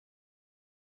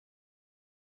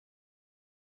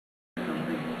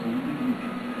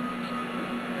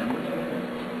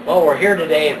Well, we're here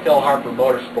today at Phil Harper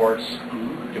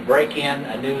Motorsports to break in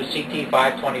a new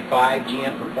CT525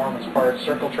 GM Performance Parts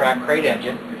Circle Track crate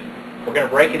engine. We're going to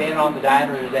break it in on the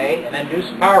dyno today and then do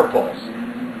some power pulls.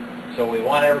 So we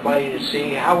want everybody to see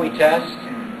how we test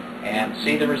and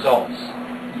see the results.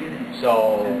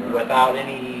 So without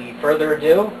any further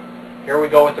ado, here we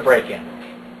go with the break-in.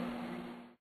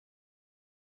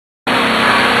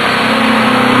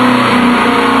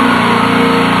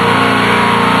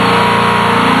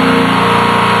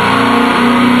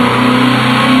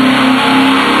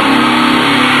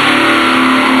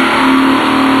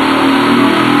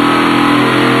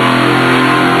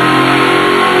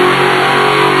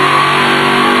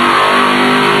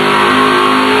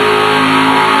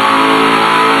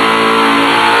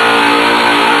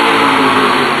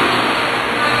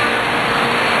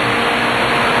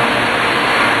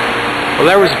 Well,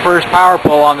 there was the first power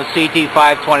pull on the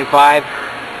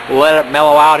CT525. We'll let it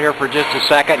mellow out here for just a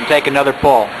second and take another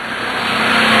pull.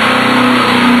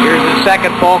 Here's the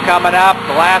second pull coming up.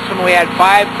 The last one we had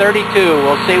 532.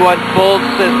 We'll see what pulls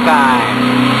this time.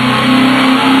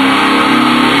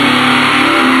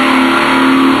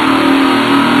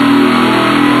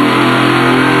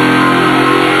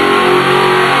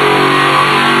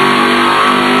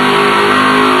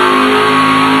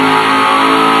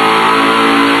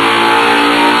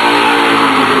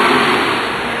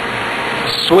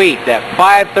 Sweet, that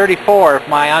 534, if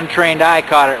my untrained eye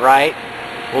caught it right.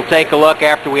 We'll take a look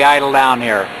after we idle down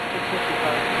here.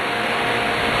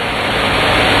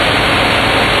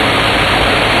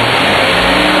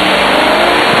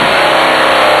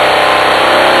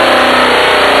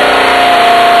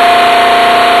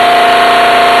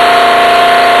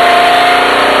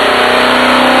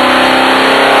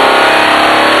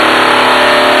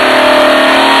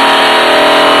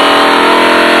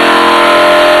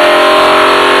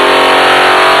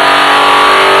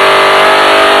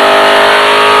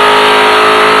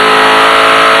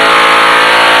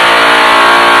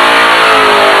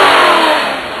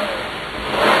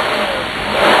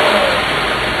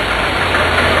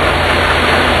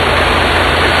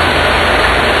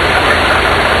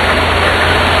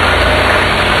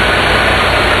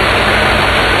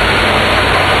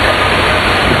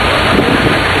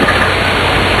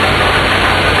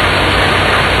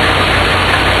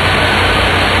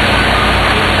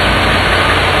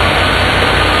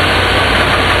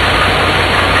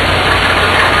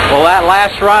 Well, that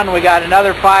last run we got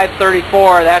another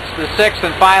 534. That's the sixth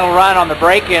and final run on the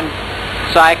break-in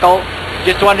cycle.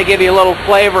 Just wanted to give you a little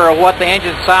flavor of what the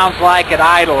engine sounds like at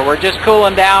idle. We're just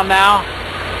cooling down now.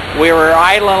 We were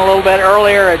idling a little bit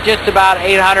earlier at just about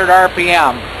 800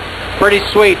 RPM. Pretty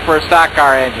sweet for a stock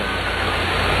car engine.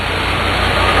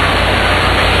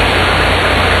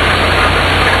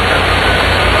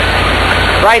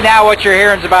 Right now what you're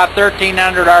hearing is about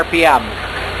 1300 RPM.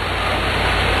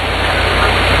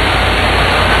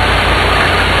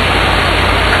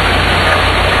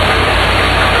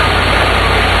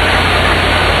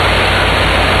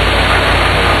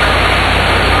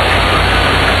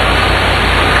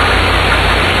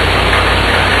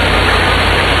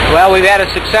 Well, we've had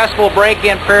a successful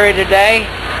break-in period today,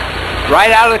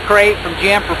 right out of the crate from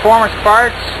GM Performance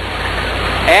Parts,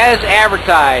 as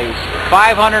advertised,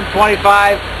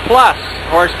 525 plus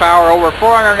horsepower, over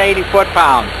 480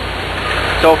 foot-pounds.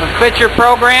 So if it fits your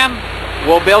program,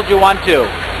 we'll build you one too.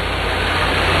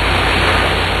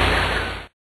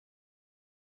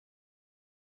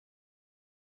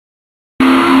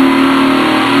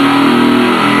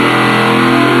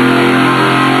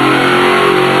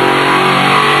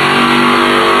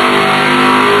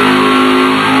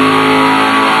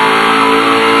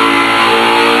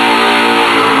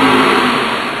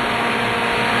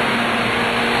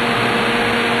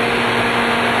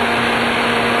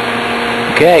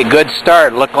 Okay, good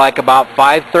start. Looked like about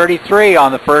 533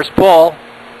 on the first pull.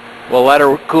 We'll let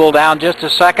her cool down just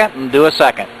a second and do a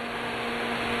second.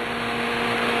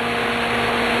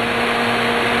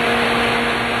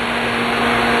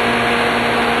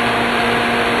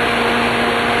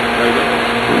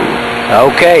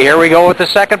 Okay, here we go with the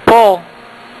second pull.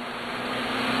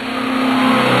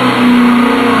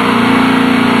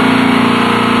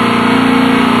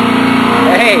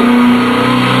 Hey,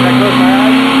 there goes my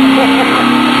eye.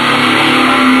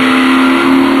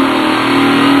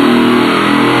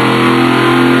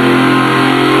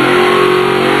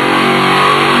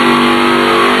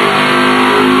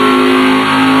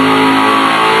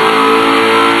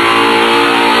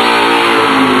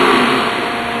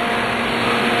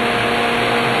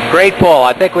 Great pull.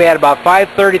 I think we had about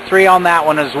 533 on that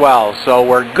one as well, so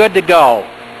we're good to go.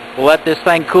 We'll let this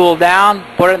thing cool down,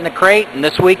 put it in the crate, and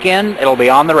this weekend it'll be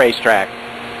on the racetrack.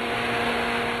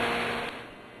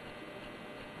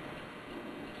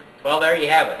 Well, there you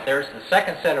have it. There's the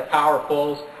second set of power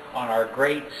pulls on our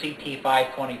great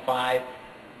CT525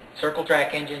 circle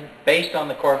track engine based on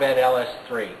the Corvette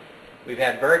LS3. We've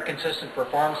had very consistent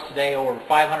performance today, over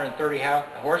 530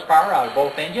 horsepower out of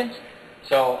both engines,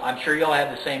 so I'm sure you'll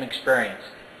have the same experience.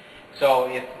 So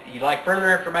if you'd like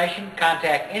further information,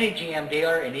 contact any GM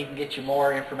dealer and he can get you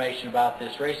more information about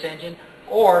this race engine,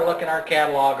 or look in our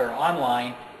catalog or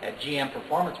online at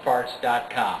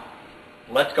GMPerformanceParts.com.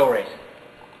 Let's go racing.